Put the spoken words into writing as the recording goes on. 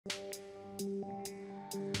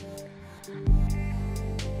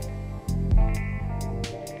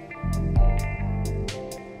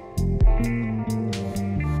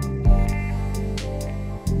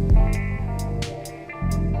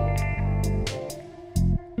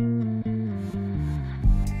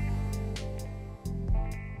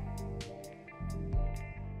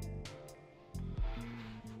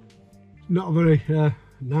Not a very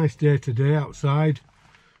nice day today outside,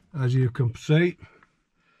 as you can see.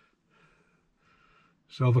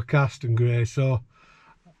 It's overcast and grey, so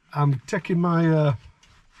I'm taking my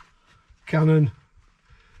Canon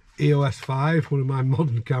EOS 5, one of my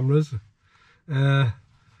modern cameras. I'm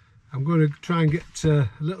going to try and get a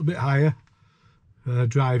little bit higher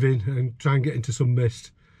driving and try and get into some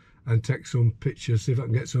mist and take some pictures, see if I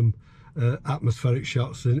can get some atmospheric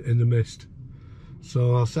shots in the mist.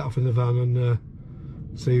 So I'll set off in the van and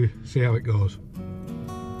see how it goes.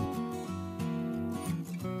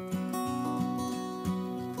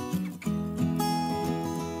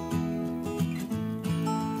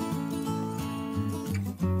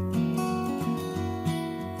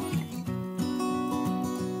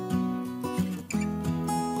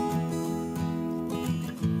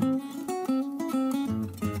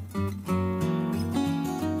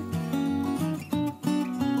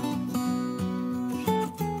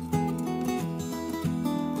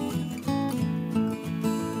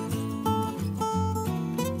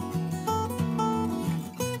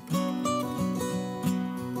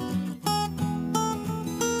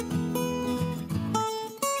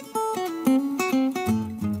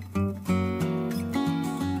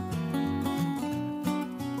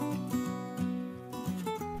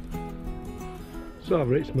 So I've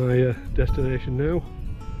reached my destination now,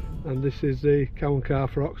 and this is the Cow and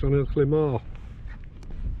Calf Rocks on Ilkley Moor.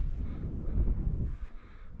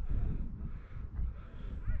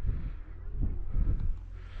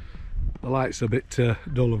 The light's a bit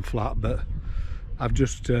dull and flat, but I've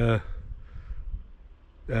just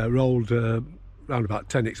rolled around about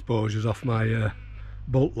 10 exposures off my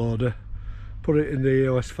bolt loader, put it in the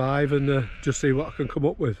EOS 5 and just see what I can come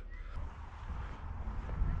up with.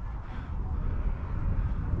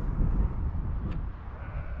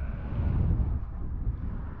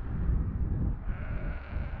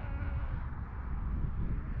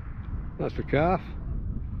 That's the calf,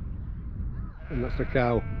 and that's the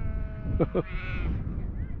cow.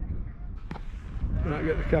 Right,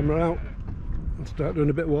 get the camera out and start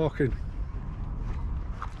doing a bit of walking.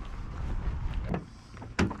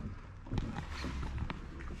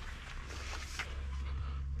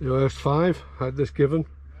 The EOS 5, I had this given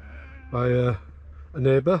by a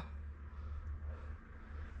neighbour.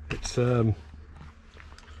 It's a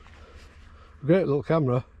great little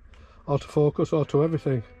camera, autofocus, auto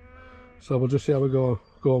everything. So we'll just see how we go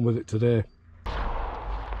on with it today.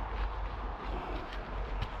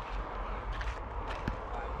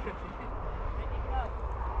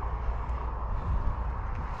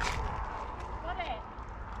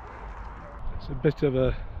 It's a bit of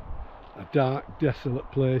a dark,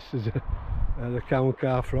 desolate place, is the Cow and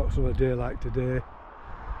Calf Rocks on a day like today.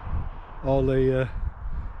 All the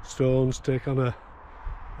stones take on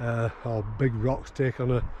or big rocks take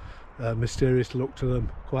on a mysterious look to them,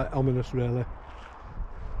 quite ominous really.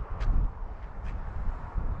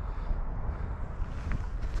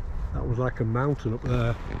 That was like a mountain up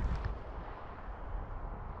there.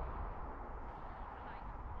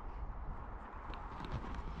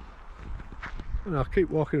 And I'll keep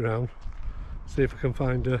walking around, see if I can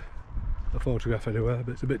find a photograph anywhere,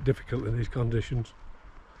 but it's a bit difficult in these conditions.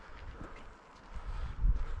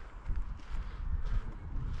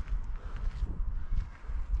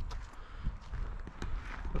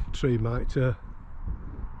 Tree might this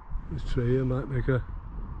tree here might make a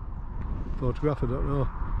photograph, I don't know.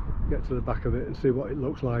 Get to the back of it and see what it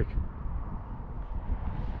looks like.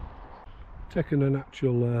 Taking an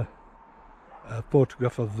actual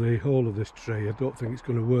photograph of the whole of this tree, I don't think it's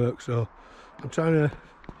going to work, so I'm trying to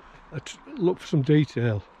look for some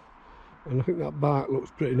detail, and I think that bark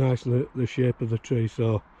looks pretty nice in the shape of the tree,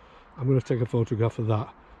 so I'm going to take a photograph of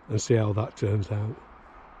that and see how that turns out.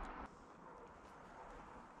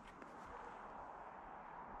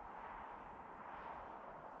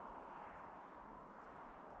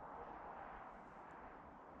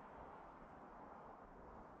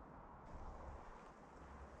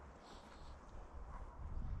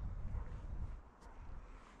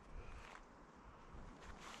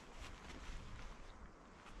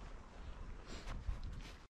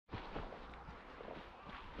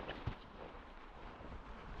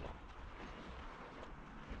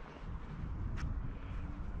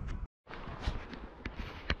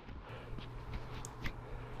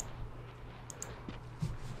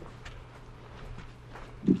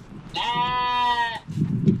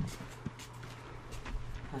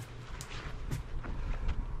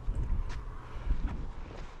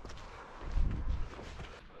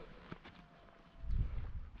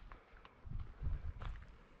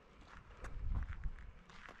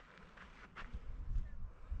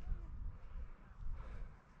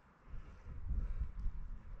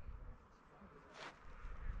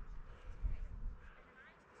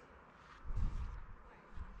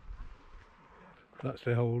 That's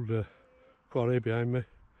the old quarry behind me.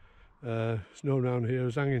 It's known around here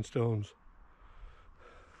as hanging stones.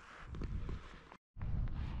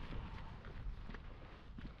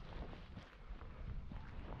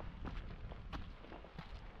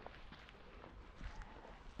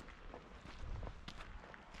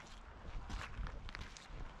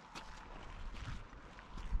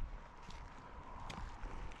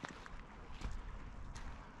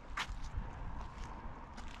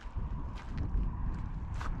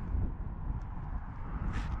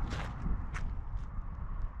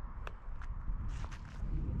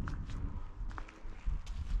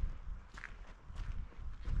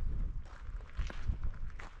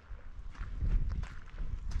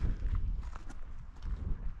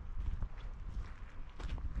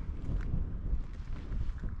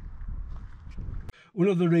 One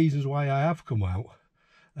of the reasons why I have come out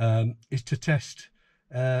is to test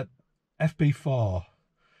FP4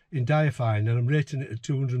 in Diafine, and I'm rating it at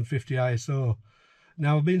 250 ISO.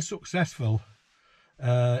 Now, I've been successful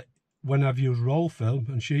when I've used roll film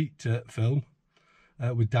and sheet film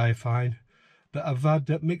with Diafine, but I've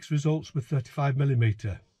had mixed results with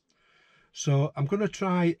 35mm. So I'm going to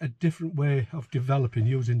try a different way of developing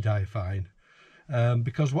using Diafine,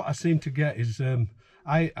 because what I seem to get is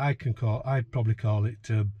I'd probably call it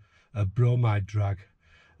a bromide drag,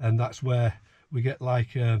 and that's where we get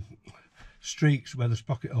like streaks where the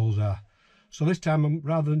sprocket holes are. So this time,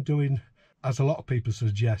 rather than doing, as a lot of people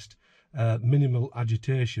suggest, minimal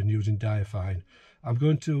agitation using Diafine, I'm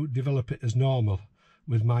going to develop it as normal,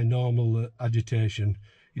 with my normal agitation,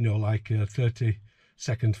 you know, like 30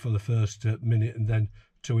 seconds for the first minute, and then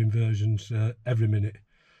 2 inversions every minute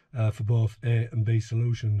for both A and B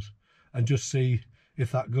solutions, and just see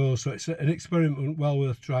if that goes. So it's an experiment well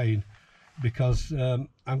worth trying, because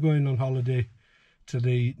I'm going on holiday to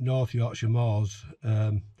the North Yorkshire Moors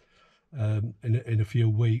in a few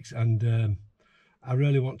weeks, and I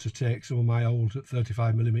really want to take some of my old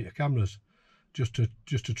 35mm cameras just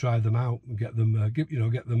to try them out and get them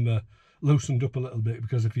loosened up a little bit,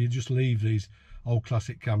 because if you just leave these old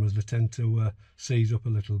classic cameras, they tend to seize up a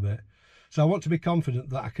little bit. So I want to be confident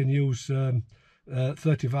that I can use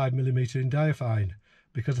 35mm in Diafine,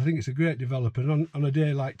 because I think it's a great developer. And on a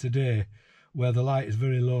day like today, where the light is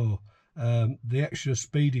very low, the extra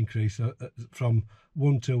speed increase from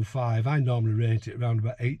 1 to 5, I normally rate it around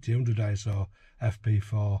about 80-100 ISO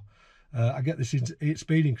FP4. I get this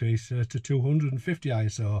speed increase to 250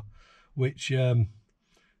 ISO, which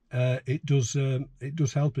it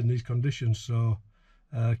does help in these conditions. So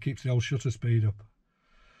keeps the old shutter speed up.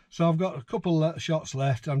 So I've got a couple shots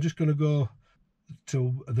left. I'm just going to go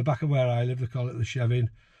to the back of where I live, they call it the Chevin,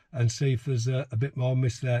 and see if there's a bit more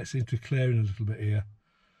mist there. It seems to be clearing a little bit here,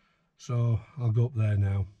 so I'll go up there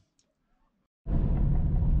now.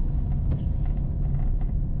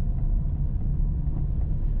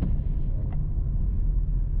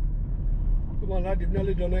 Come on lad, you've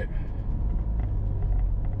nearly done it.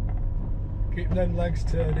 Keep them legs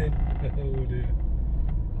turning. Oh dear.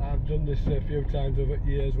 I've done this a few times over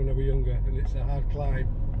years when I was younger, and it's a hard climb.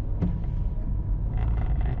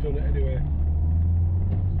 You've done it anyway.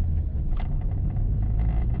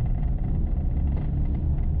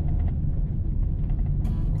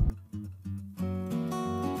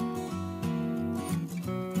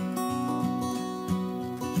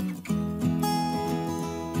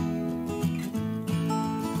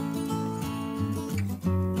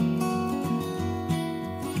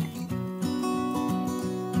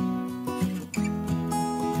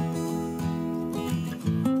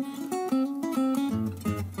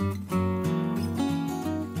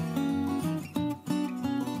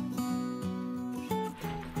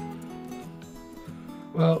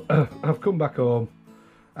 Well, I've come back home.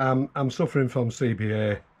 I'm suffering from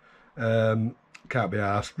CBA. Can't be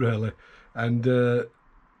arsed really, and the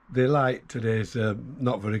light today's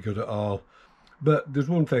not very good at all. But there's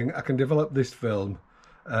one thing, I can develop this film,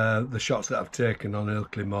 the shots that I've taken on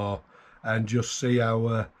Ilkley Moor, and just see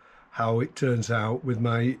how it turns out with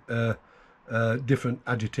my different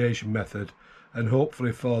agitation method, and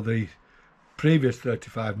hopefully for the previous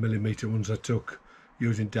 35mm ones I took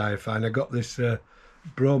using Diafine, I got this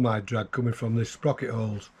bromide drag coming from this sprocket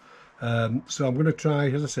holes. So I'm going to try,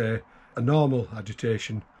 as I say, a normal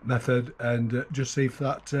agitation method, and just see if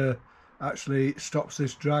that actually stops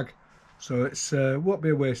this drag. So it's won't be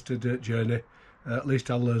a wasted journey. At least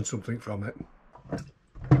I'll learn something from it.